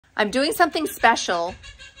I'm doing something special.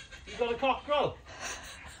 You got a cockerel?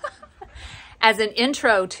 As an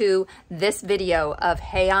intro to this video of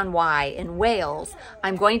HAY-ON-WYE in Wales,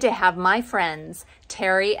 I'm going to have my friends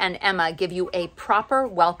Terry and Emma give you a proper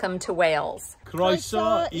welcome to Wales.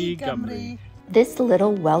 Croeso I Gymru. This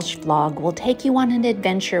little Welsh vlog will take you on an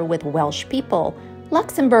adventure with Welsh people,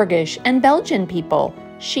 Luxembourgish and Belgian people,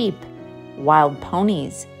 sheep, wild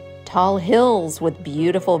ponies, tall hills with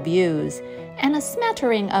beautiful views, and a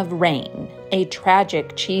smattering of rain, a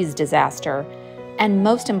tragic cheese disaster, and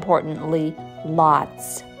most importantly,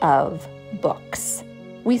 lots of books.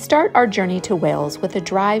 We start our journey to Wales with a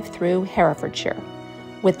drive through Herefordshire,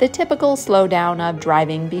 with the typical slowdown of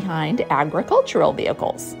driving behind agricultural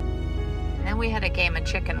vehicles. Then we had a game of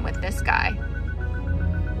chicken with this guy.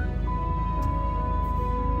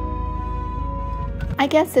 I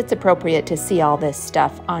guess it's appropriate to see all this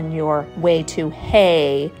stuff on your way to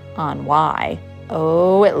HAY-ON-WYE.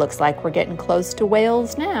 Oh, it looks like we're getting close to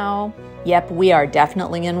Wales now. Yep, we are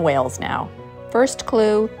definitely in Wales now. First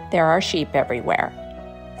clue, there are sheep everywhere.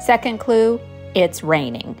 Second clue, it's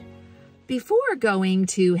raining. Before going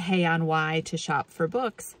to HAY-ON-WYE to shop for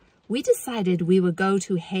books, we decided we would go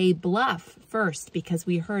to Hay Bluff first because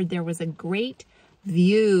we heard there was a great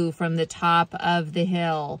view from the top of the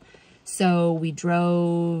hill. So we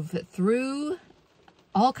drove through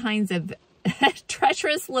all kinds of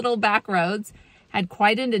treacherous little back roads, had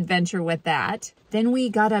quite an adventure with that. Then we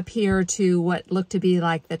got up here to what looked to be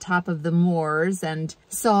like the top of the moors and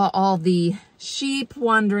saw all the sheep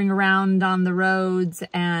wandering around on the roads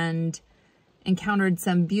and encountered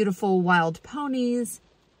some beautiful wild ponies.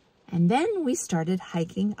 And then we started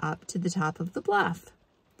hiking up to the top of the bluff.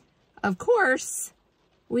 Of course,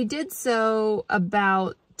 we did so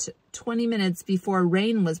about 20 minutes before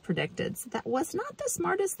rain was predicted. So that was not the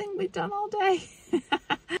smartest thing we've done all day.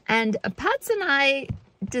 And Putz and I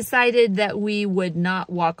decided that we would not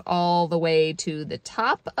walk all the way to the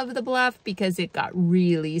top of the bluff because it got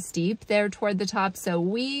really steep there toward the top. So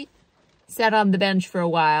we sat on the bench for a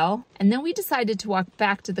while and then we decided to walk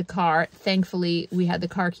back to the car. Thankfully, we had the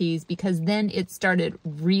car keys because then it started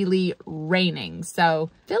really raining. So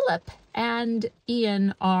Philip and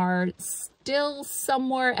Ian are still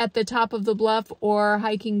somewhere at the top of the bluff or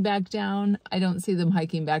hiking back down. I don't see them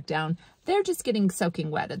hiking back down. They're just getting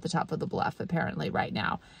soaking wet at the top of the bluff apparently right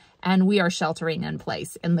now. And we are sheltering in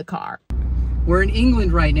place in the car. We're in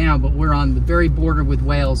England right now, but we're on the very border with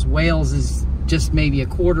Wales. Wales is just maybe a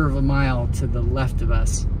quarter of a mile to the left of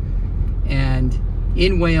us. And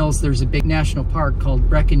in Wales, there's a big national park called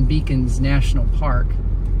Brecon Beacons National Park.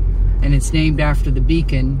 And it's named after the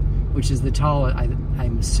beacon, which is the tallest,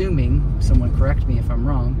 I'm assuming, someone correct me if I'm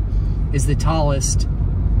wrong, is the tallest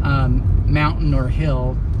mountain or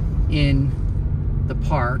hill in the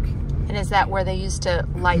park. And is that where they used to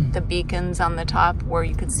light the beacons on the top where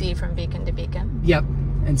you could see from beacon to beacon? Yep.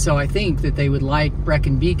 And so I think that they would light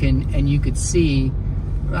Brecon Beacon and you could see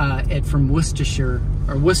it from Worcestershire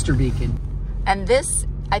or Worcester Beacon. And this,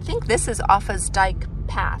 I think this is Offa's Dyke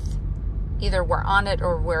Path. Either we're on it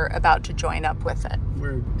or we're about to join up with it.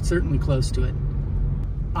 We're certainly close to it.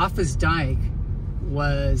 Offa's Dyke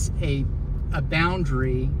was a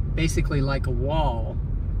boundary, basically like a wall,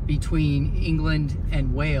 between England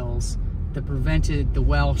and Wales that prevented the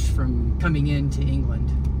Welsh from coming into England.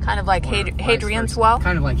 Kind of like Hadrian's Wall?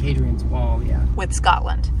 Kind of like Hadrian's Wall, yeah. With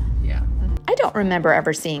Scotland. Yeah. I don't remember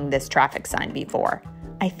ever seeing this traffic sign before.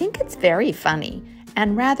 I think it's very funny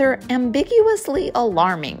and rather ambiguously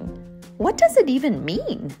alarming. What does it even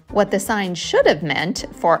mean? What the sign should have meant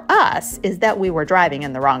for us is that we were driving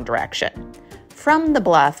in the wrong direction. From the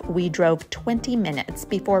bluff, we drove 20 minutes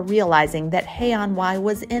before realizing that HAY-ON-WYE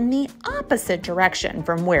was in the opposite direction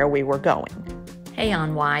from where we were going.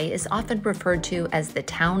 HAY-ON-WYE is often referred to as the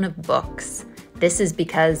town of books. This is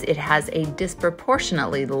because it has a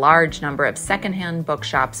disproportionately large number of secondhand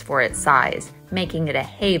bookshops for its size, making it a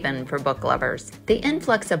haven for book lovers. The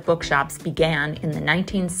influx of bookshops began in the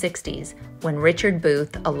 1960s when Richard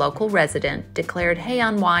Booth, a local resident, declared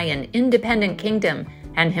HAY-ON-WYE an independent kingdom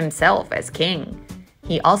and himself as king.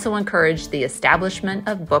 He also encouraged the establishment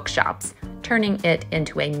of bookshops, turning it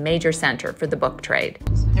into a major center for the book trade.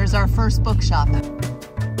 There's our first bookshop.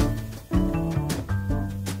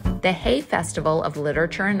 The Hay Festival of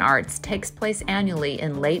Literature and Arts takes place annually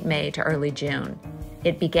in late May to early June.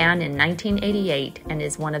 It began in 1988 and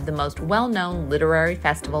is one of the most well-known literary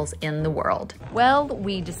festivals in the world. Well,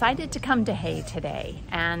 we decided to come to Hay today,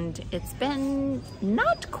 and it's been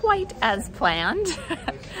not quite as planned.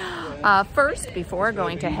 First, before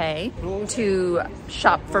going to Hay to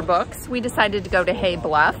shop for books, we decided to go to Hay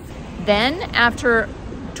Bluff. Then, after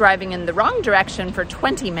driving in the wrong direction for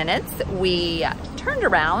 20 minutes, we turned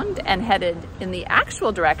around and headed in the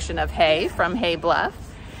actual direction of Hay from Hay Bluff.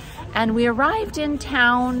 And we arrived in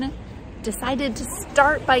town, decided to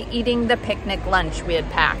start by eating the picnic lunch we had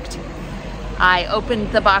packed. I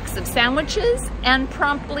opened the box of sandwiches and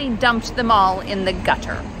promptly dumped them all in the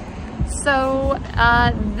gutter. So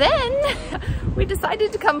then we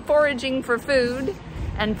decided to come foraging for food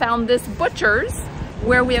and found this butcher's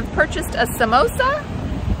where we have purchased a samosa,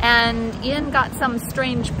 and Ian got some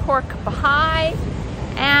strange pork bahai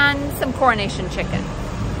and some coronation chicken.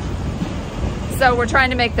 So we're trying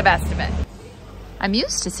to make the best of it. I'm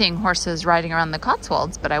used to seeing horses riding around the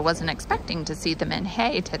Cotswolds, but I wasn't expecting to see them in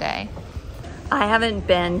Hay today. I haven't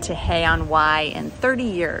been to Hay-on-WYE in 30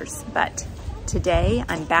 years, but today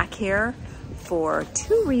I'm back here for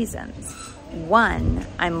 2 reasons. One,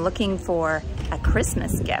 I'm looking for a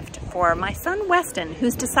Christmas gift for my son Weston,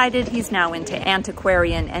 who's decided he's now into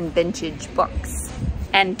antiquarian and vintage books.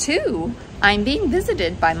 And 2, I'm being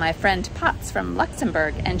visited by my friend Potts from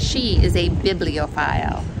Luxembourg, and she is a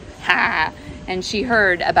bibliophile. Ha! And she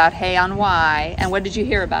heard about Hay-on-WYE, and what did you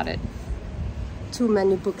hear about it? Too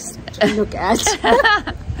many books to look at.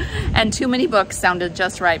 And too many books sounded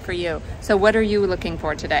just right for you. So what are you looking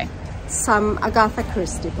for today? Some Agatha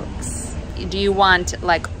Christie books. Do you want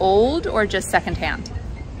like old or just secondhand?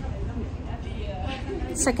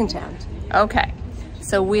 Secondhand. Okay,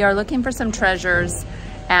 so we are looking for some treasures,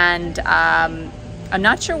 and I'm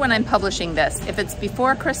not sure when I'm publishing this. If it's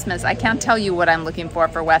before Christmas, I can't tell you what I'm looking for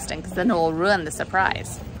Weston, because then it will ruin the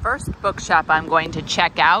surprise. First bookshop I'm going to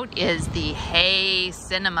check out is the Hay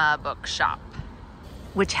Cinema Bookshop,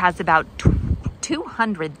 which has about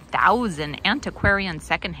 200,000 antiquarian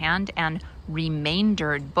secondhand and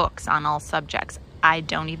remaindered books on all subjects. I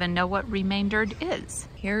don't even know what remaindered is.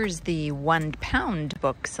 Here's the £1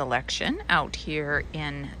 book selection out here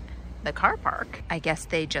in the car park. I guess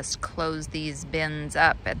they just close these bins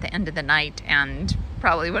up at the end of the night and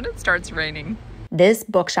probably when it starts raining. This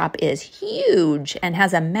bookshop is huge and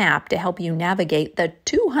has a map to help you navigate the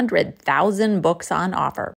 200,000 books on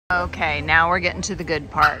offer. Okay, now we're getting to the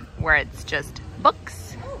good part where it's just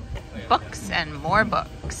books, books, and more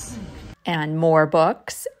books. And more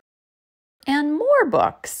books, and more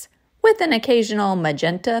books, with an occasional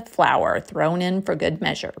magenta flower thrown in for good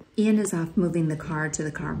measure. Ian is off moving the car to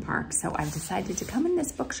the car park, so I've decided to come in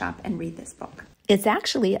this bookshop and read this book. It's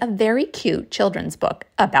actually a very cute children's book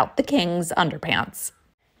about the king's underpants.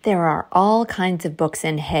 There are all kinds of books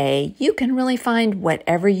in Hay. You can really find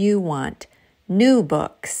whatever you want. New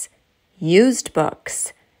books, used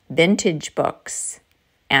books, vintage books,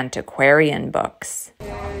 antiquarian books.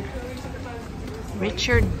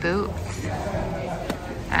 Richard Booth.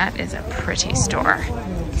 That is a pretty store.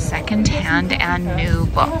 Second-hand and new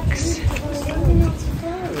books.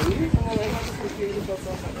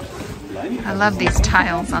 I love these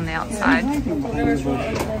tiles on the outside.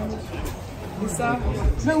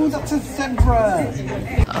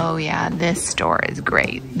 Oh yeah, this store is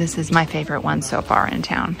great. This is my favorite one so far in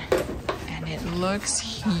town. And it looks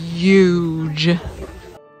huge.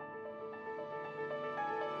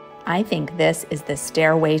 I think this is the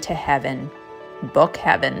stairway to heaven. Book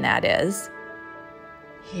heaven, that is.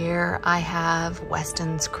 Here I have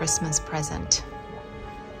Weston's Christmas present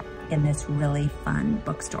in this really fun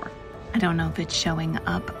bookstore. I don't know if it's showing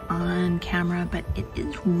up on camera, but it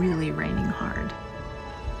is really raining hard.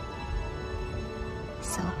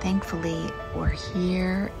 So thankfully, we're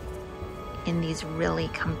here in these really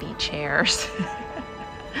comfy chairs,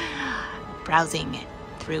 browsing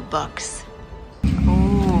through books.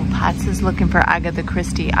 Oh, Potts is looking for Agatha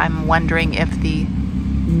Christie. I'm wondering if the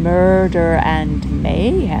Murder and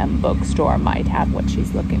Mayhem bookstore might have what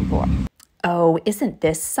she's looking for. Oh, isn't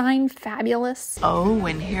this sign fabulous? Oh,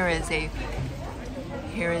 and here is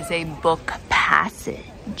a book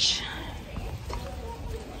passage.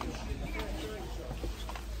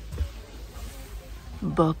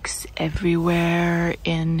 Books everywhere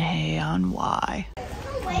in Hay-on-WYE.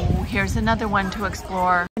 Oh, here's another one to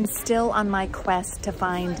explore. I'm still on my quest to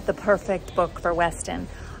find the perfect book for Weston.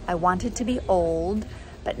 I want it to be old,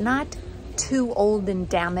 but not too old and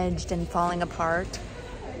damaged and falling apart,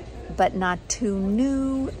 but not too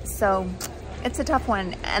new. So it's a tough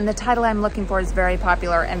one. And the title I'm looking for is very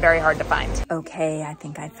popular and very hard to find. Okay, I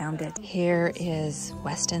think I found it. Here is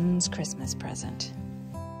Weston's Christmas present.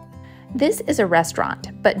 This is a restaurant,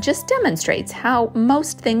 but just demonstrates how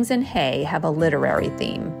most things in Hay have a literary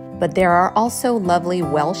theme. But there are also lovely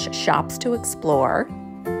Welsh shops to explore,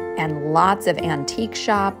 and lots of antique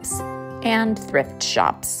shops and thrift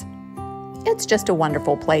shops. It's just a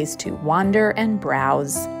wonderful place to wander and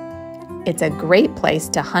browse. It's a great place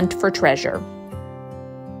to hunt for treasure.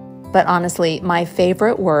 But honestly, my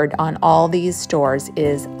favorite word on all these stores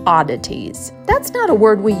is oddities. That's not a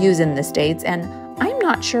word we use in the States, and I'm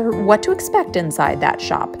not sure what to expect inside that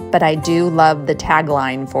shop. But I do love the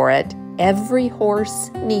tagline for it: every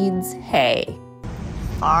horse needs hay.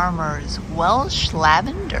 Farmer's Welsh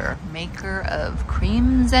Lavender, maker of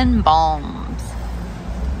creams and balms.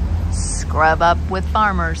 Scrub up with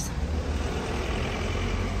farmers.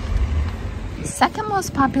 Second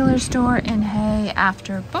most popular store in Hay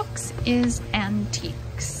after books is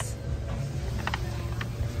antiques.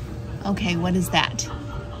 Okay, what is that?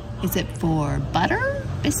 Is it for butter?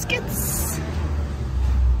 Biscuits?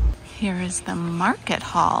 Here is the market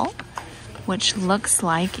hall, which looks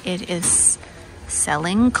like it is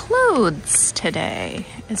selling clothes today,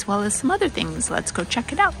 as well as some other things. Let's go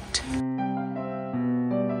check it out.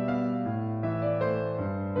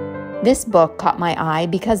 This book caught my eye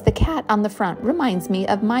because the cat on the front reminds me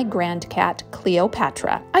of my grand cat,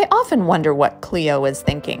 Cleopatra. I often wonder what Cleo is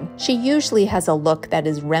thinking. She usually has a look that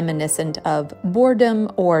is reminiscent of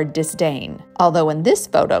boredom or disdain. Although in this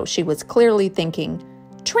photo, she was clearly thinking,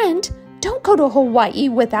 "Trent, don't go to Hawaii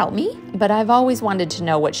without me." But I've always wanted to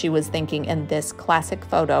know what she was thinking in this classic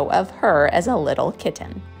photo of her as a little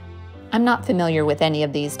kitten. I'm not familiar with any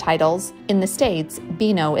of these titles. In the States,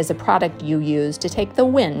 Beano is a product you use to take the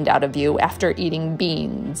wind out of you after eating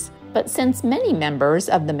beans. But since many members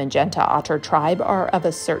of the magenta otter tribe are of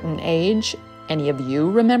a certain age, any of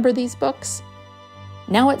you remember these books?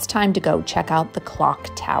 Now it's time to go check out the clock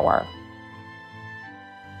tower.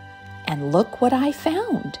 And look what I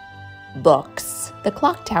found. Books. The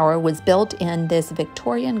clock tower was built in this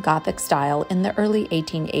Victorian Gothic style in the early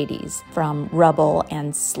 1880s from rubble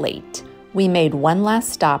and slate. We made one last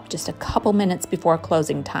stop just a couple minutes before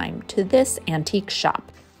closing time to this antique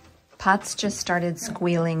shop. Potts just started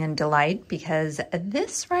squealing in delight because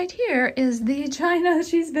this right here is the china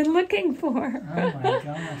she's been looking for. Oh my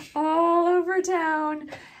gosh. All over town.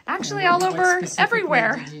 Actually, all over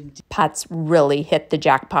everywhere. Did you Potts really hit the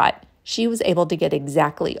jackpot. She was able to get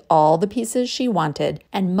exactly all the pieces she wanted,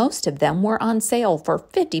 and most of them were on sale for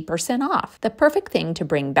 50% off. The perfect thing to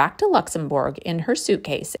bring back to Luxembourg in her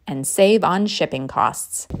suitcase and save on shipping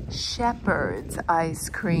costs. Shepherd's ice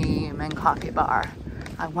cream and coffee bar.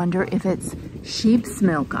 I wonder if it's sheep's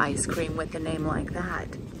milk ice cream with a name like that.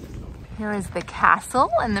 Here is the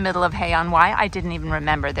castle in the middle of HAY-ON-WYE. I didn't even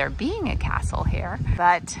remember there being a castle here,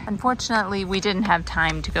 but unfortunately we didn't have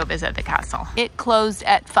time to go visit the castle. It closed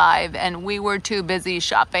at 5 and we were too busy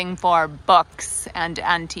shopping for books and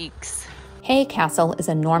antiques. Hay Castle is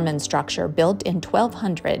a Norman structure built in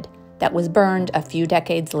 1200 that was burned a few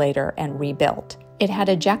decades later and rebuilt. It had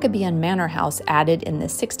a Jacobean manor house added in the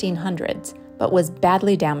 1600s, but was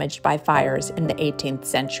badly damaged by fires in the 18th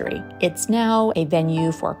century. It's now a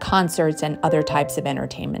venue for concerts and other types of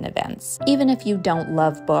entertainment events. Even if you don't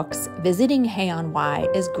love books, visiting HAY-ON-WYE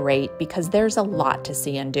is great because there's a lot to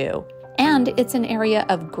see and do. And it's an area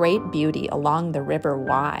of great beauty along the River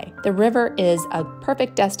Wye. The river is a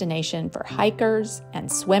perfect destination for hikers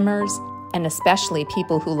and swimmers, and especially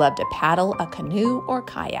people who love to paddle a canoe or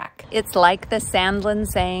kayak. It's like the Sandland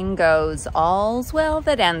saying goes, all's well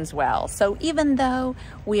that ends well. So even though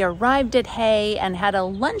we arrived at Hay and had a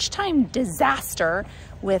lunchtime disaster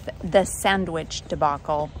with the sandwich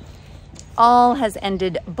debacle, all has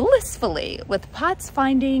ended blissfully with Potts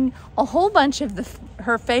finding a whole bunch of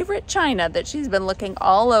her favorite china that she's been looking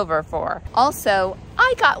all over for. Also,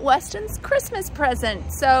 I got Weston's Christmas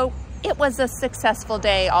present, so it was a successful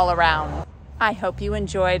day all around. I hope you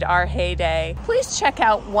enjoyed our Hay Day. Please check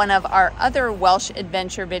out one of our other Welsh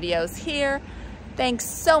adventure videos here. Thanks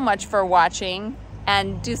so much for watching,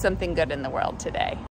 and do something good in the world today.